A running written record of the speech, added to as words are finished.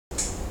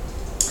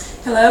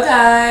Hello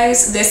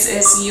guys, this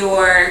is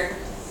your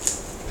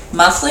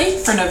monthly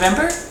for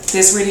November.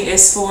 This reading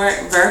is for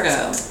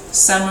Virgo,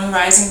 Sun, Moon,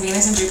 Rising,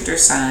 Venus, and Jupiter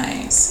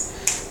signs.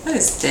 What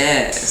is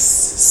this?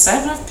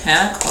 Seven of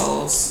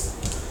Pentacles.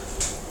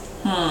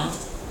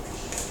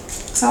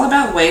 It's all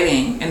about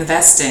waiting,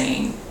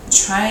 investing,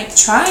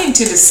 trying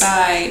to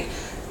decide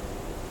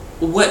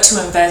what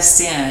to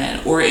invest in,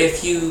 or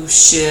if you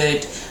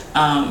should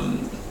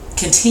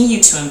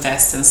continue to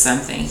invest in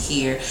something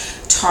here.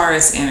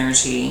 Taurus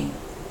energy.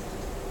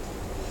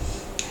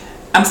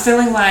 I'm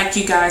feeling like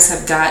you guys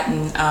have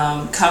gotten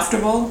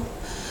comfortable,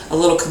 a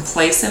little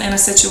complacent in a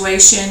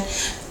situation,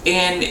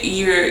 and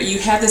you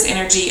have this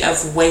energy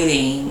of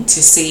waiting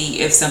to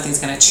see if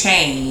something's going to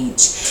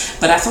change.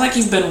 But I feel like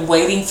you've been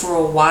waiting for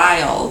a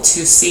while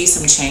to see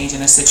some change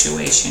in a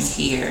situation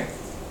here.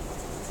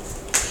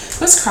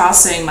 What's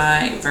crossing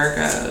my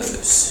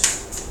Virgos?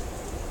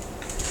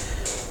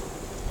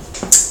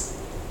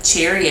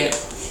 Chariot.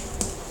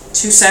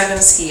 2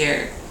 sevens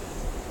here.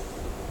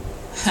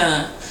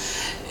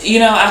 You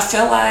know, I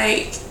feel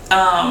like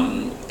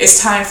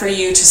it's time for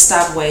you to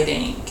stop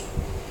waiting.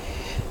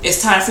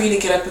 It's time for you to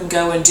get up and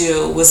go and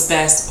do what's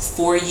best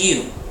for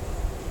you.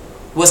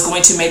 What's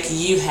going to make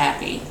you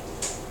happy.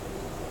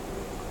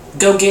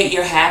 Go get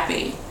your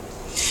happy.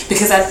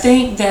 Because I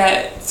think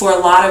that for a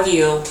lot of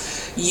you,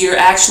 you're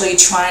actually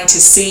trying to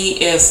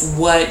see if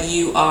what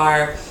you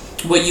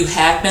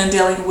have been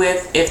dealing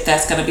with, if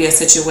that's going to be a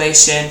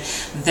situation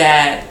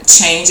that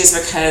changes,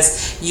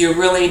 because you're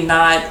really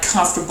not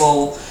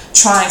comfortable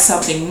trying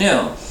something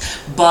new.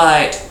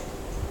 But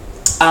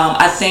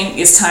I think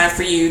it's time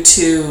for you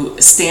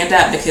to stand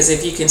up, because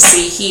if you can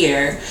see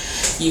here,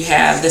 you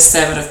have the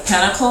Seven of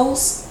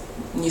Pentacles.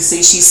 You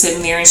see she's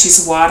sitting there and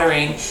she's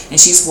watering and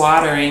she's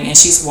watering and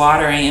she's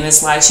watering, and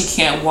it's like she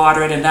can't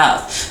water it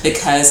enough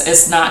because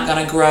it's not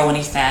going to grow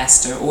any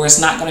faster, or it's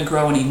not going to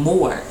grow any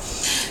more.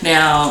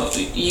 Now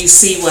you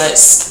see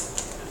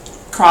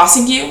what's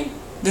crossing you.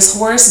 This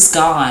horse is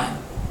gone.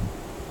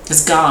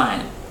 It's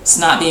gone. It's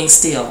not being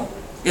still.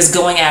 Is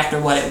going after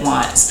what it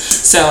wants.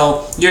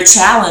 So your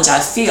challenge, I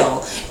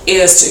feel,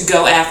 is to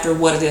go after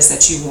what it is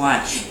that you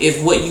want.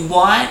 If what you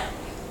want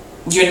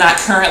you're not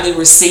currently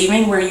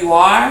receiving where you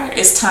are,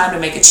 it's time to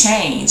make a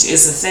change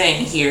is the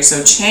thing here.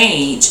 So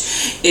change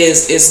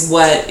is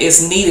what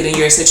is needed in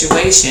your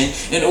situation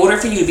in order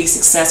for you to be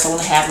successful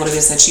and have what it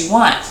is that you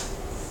want.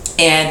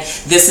 And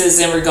this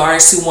is in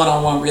regards to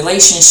one-on-one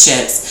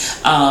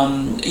relationships,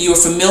 your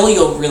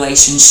familial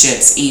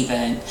relationships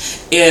even.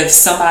 If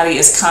somebody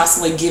is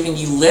constantly giving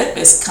you lip,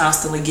 is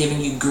constantly giving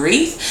you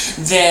grief,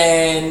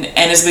 then,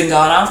 and it's been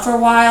going on for a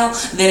while,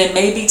 then it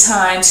may be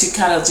time to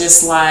kind of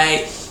just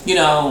like, you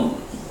know,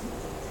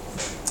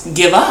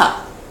 give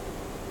up.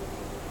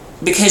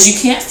 Because you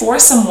can't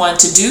force someone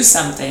to do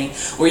something,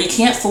 or you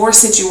can't force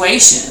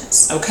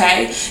situations,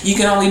 okay? You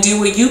can only do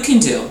what you can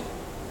do.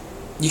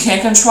 You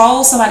can't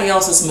control somebody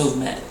else's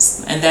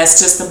movements, and that's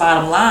just the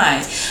bottom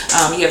line.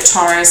 You have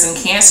Taurus and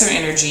Cancer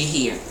energy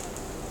here.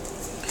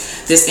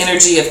 This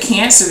energy of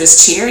Cancer,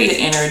 this Chariot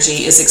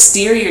energy, is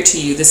exterior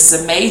to you. This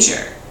is a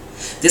major.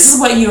 This is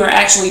what you are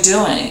actually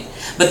doing.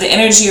 But the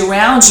energy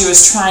around you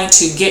is trying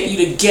to get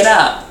you to get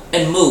up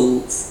and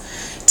move,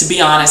 to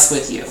be honest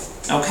with you.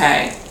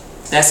 Okay?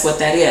 That's what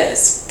that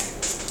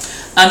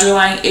is.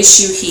 Underlying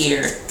issue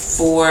here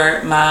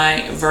for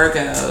my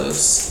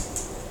Virgos.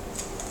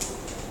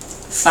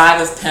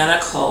 5 of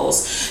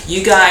Pentacles.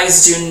 You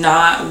guys do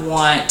not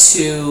want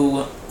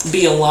to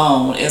be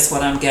alone is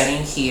what I'm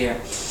getting here.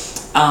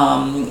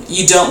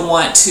 You don't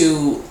want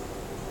to.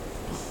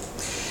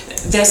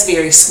 That's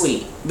very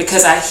sweet,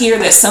 because I hear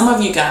that some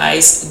of you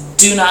guys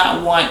do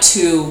not want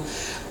to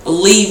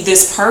leave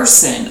this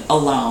person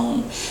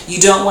alone. You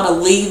don't want to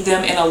leave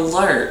them in a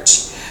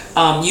lurch.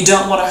 You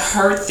don't want to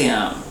hurt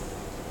them.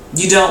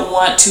 You don't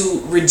want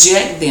to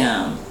reject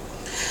them.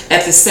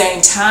 At the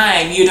same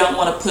time, you don't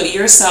want to put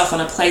yourself in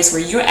a place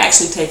where you're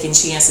actually taking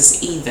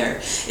chances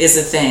either, is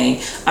the thing.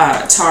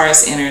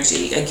 Taurus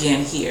energy,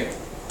 again here.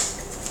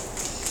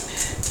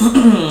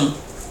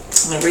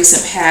 The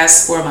recent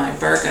past for my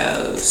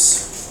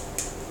Virgos.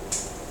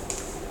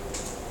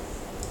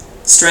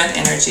 Strength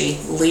energy,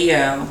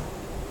 Leo.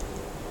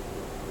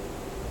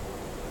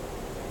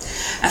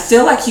 I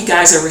feel like you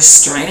guys are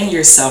restraining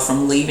yourself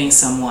from leaving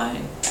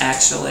someone,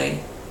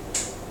 actually.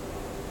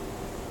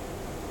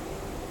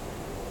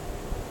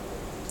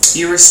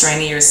 You're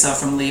restraining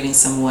yourself from leaving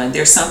someone.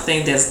 There's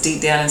something that's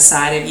deep down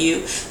inside of you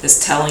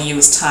that's telling you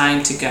it's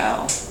time to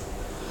go.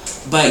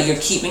 But you're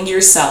keeping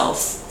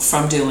yourself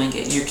from doing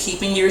it. You're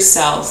keeping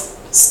yourself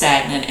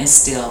stagnant and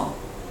still.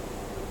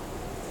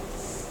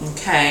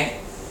 Okay.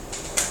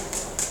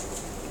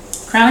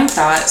 Crowning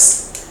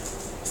thoughts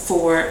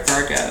for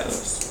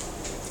Virgos.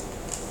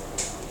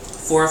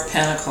 4 of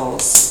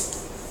Pentacles.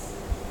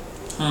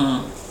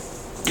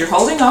 You're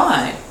holding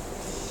on.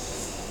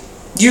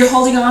 You're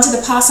holding on to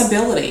the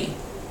possibility.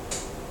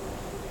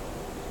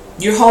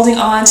 You're holding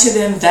on to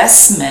the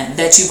investment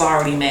that you've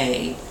already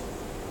made.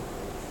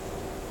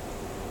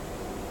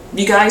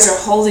 You guys are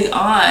holding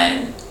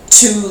on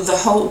to the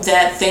hope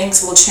that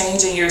things will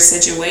change in your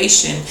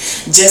situation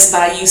just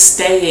by you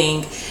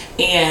staying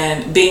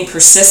and being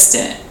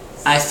persistent,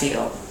 I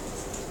feel.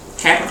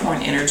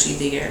 Capricorn energy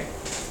there.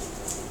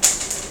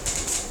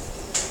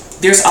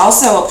 There's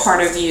also a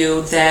part of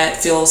you that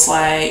feels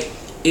like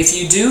if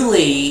you do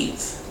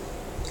leave,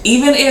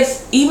 even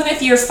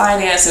if your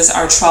finances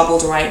are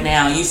troubled right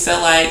now, you feel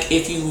like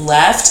if you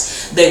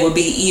left, they would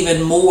be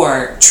even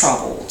more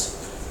troubled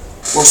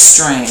or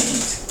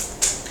strained.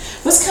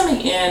 What's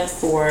coming in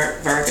for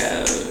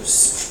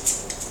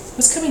Virgos?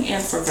 What's coming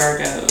in for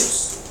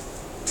Virgos?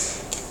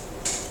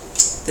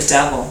 The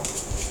Devil.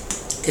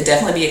 Could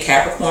definitely be a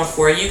Capricorn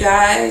for you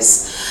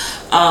guys.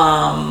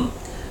 But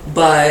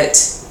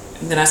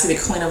then I see the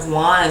Queen of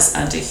Wands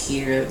under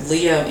here.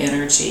 Leo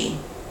energy.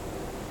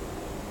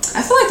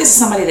 I feel like this is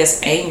somebody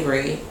that's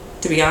angry,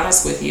 to be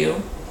honest with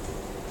you.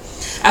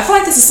 I feel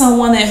like this is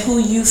someone who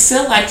you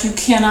feel like you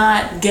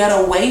cannot get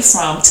away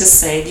from to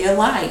save your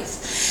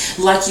life.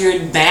 Like you're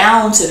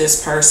bound to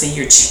this person,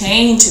 you're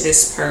chained to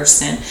this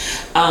person.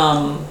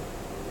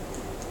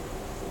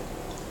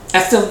 I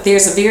feel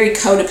there's a very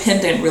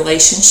codependent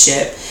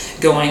relationship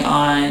going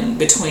on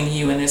between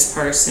you and this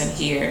person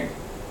here.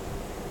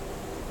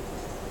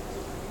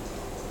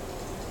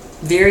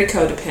 Very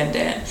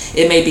codependent.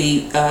 It may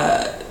be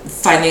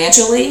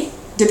financially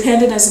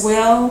dependent as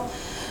well.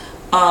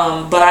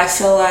 But I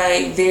feel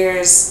like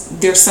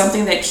there's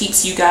something that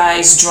keeps you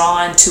guys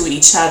drawn to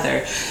each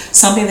other.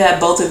 Something that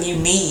both of you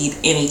need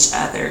in each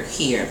other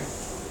here.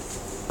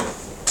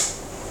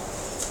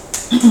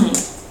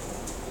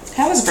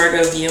 How is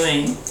Virgo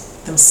viewing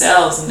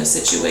themselves in this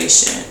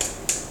situation?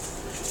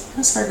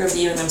 How's Virgo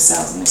viewing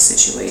themselves in this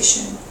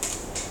situation?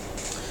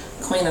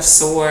 Queen of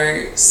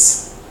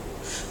Swords.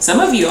 Some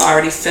of you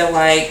already feel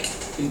like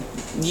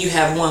you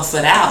have one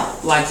foot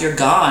out, like you're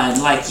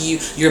gone, like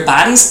your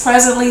body's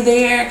presently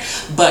there,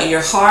 but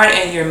your heart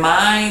and your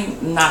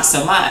mind, not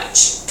so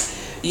much.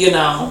 You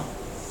know,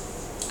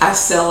 I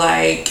feel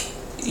like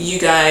you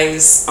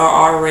guys are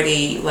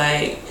already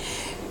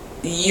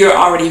you're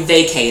already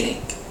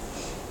vacating.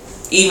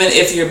 Even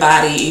if your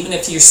body, even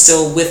if you're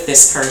still with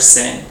this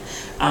person,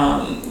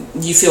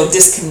 you feel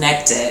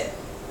disconnected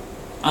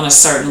on a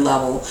certain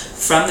level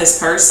from this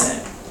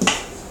person.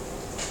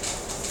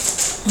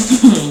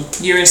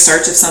 You're in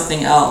search of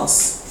something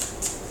else.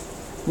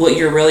 What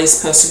you're really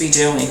supposed to be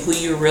doing. Who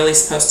you're really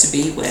supposed to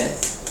be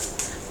with.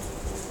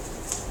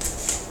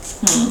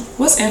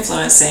 What's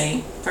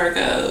influencing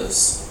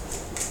Virgos?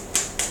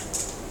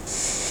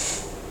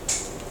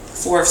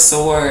 Four of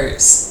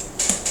Swords.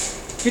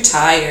 You're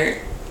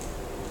tired.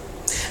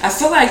 I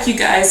feel like you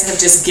guys have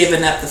just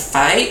given up the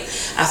fight.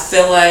 I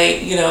feel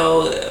like, you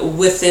know,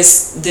 with this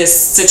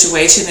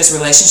situation, this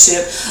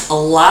relationship, a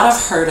lot of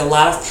hurt, a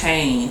lot of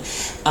pain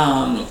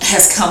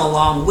has come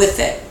along with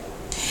it.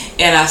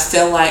 And I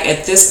feel like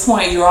at this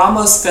point, you're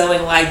almost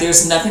feeling like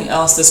there's nothing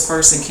else this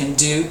person can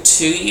do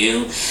to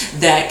you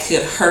that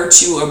could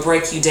hurt you or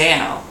break you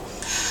down.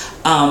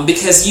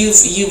 Because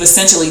you've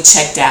essentially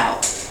checked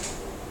out.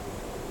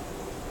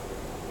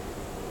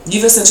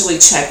 You've essentially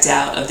checked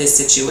out of this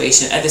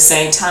situation. At the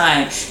same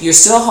time, you're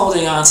still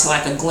holding on to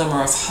like a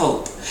glimmer of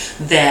hope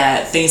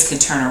that things can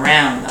turn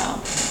around though.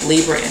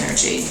 Libra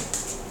energy.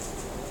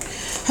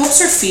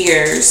 Hopes or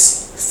fears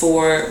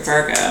for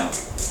Virgo?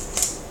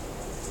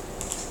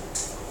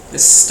 The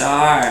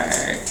Star.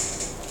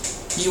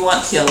 You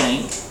want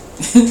healing.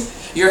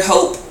 Your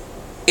hope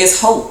is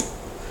hope.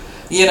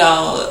 You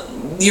know,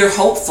 you're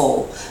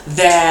hopeful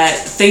that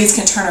things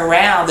can turn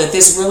around, that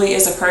this really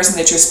is a person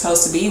that you're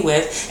supposed to be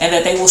with, and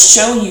that they will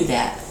show you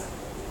that.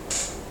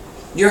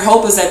 Your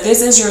hope is that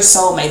this is your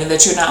soulmate and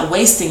that you're not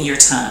wasting your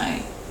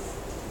time.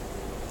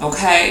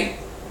 Okay?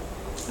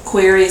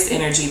 Aquarius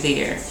energy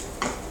there.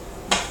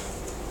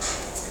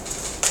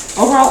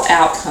 Overall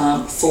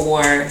outcome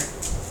for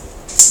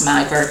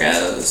my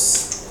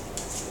Virgos.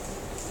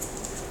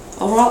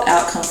 Overall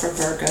outcome for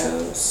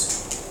Virgos.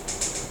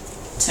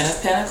 Ten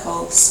of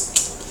Pentacles.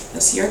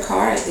 That's your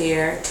card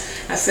there.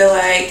 I feel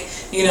like,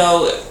 you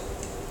know,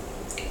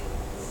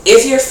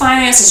 if your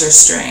finances are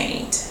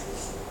strained,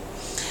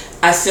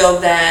 I feel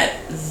that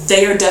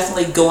they are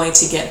definitely going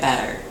to get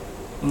better.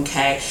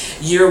 Okay?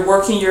 You're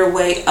working your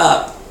way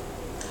up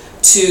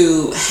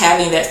to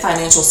having that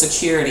financial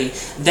security,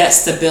 that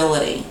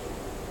stability.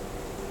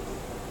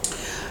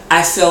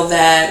 I feel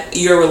that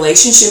your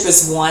relationship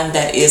is one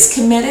that is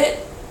committed,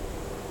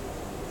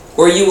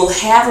 or you will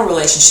have a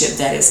relationship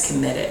that is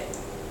committed.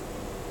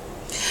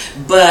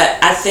 But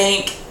I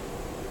think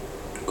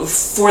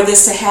for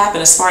this to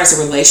happen, as far as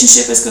the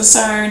relationship is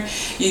concerned,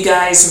 you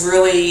guys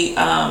really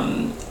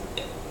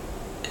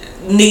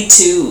need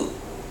to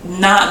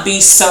not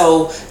be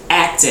so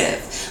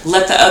active.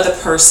 Let the other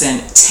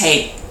person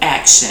take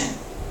action.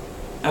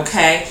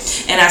 Okay?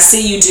 And I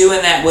see you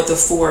doing that with the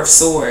Four of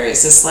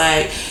Swords. It's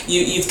like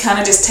you've kind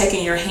of just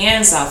taken your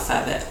hands off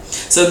of it.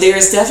 So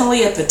there's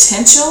definitely a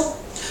potential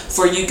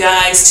for you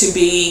guys to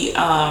be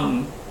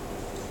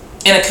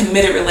in a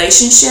committed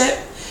relationship.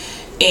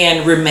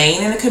 and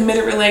remain in a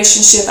committed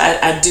relationship.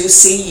 I do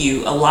see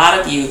you, a lot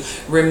of you,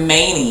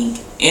 remaining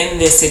in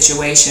this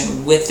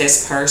situation with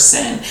this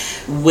person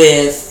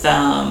with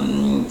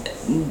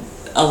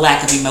a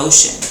lack of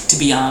emotion, to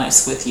be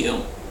honest with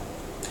you.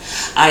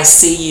 I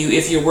see you,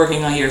 if you're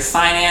working on your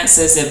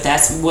finances, if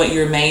that's what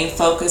your main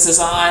focus is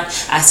on,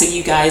 I see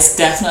you guys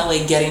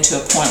definitely getting to a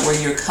point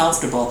where you're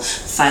comfortable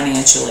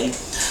financially.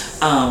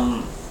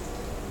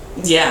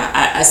 Yeah,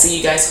 I see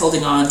you guys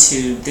holding on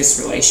to this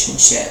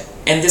relationship.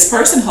 And this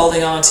person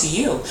holding on to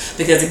you.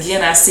 Because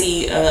again, I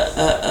see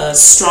a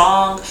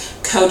strong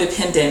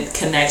codependent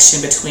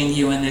connection between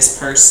you and this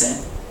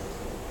person.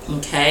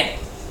 Okay?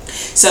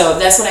 So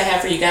that's what I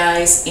have for you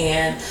guys.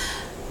 And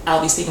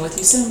I'll be speaking with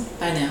you soon.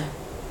 Bye now.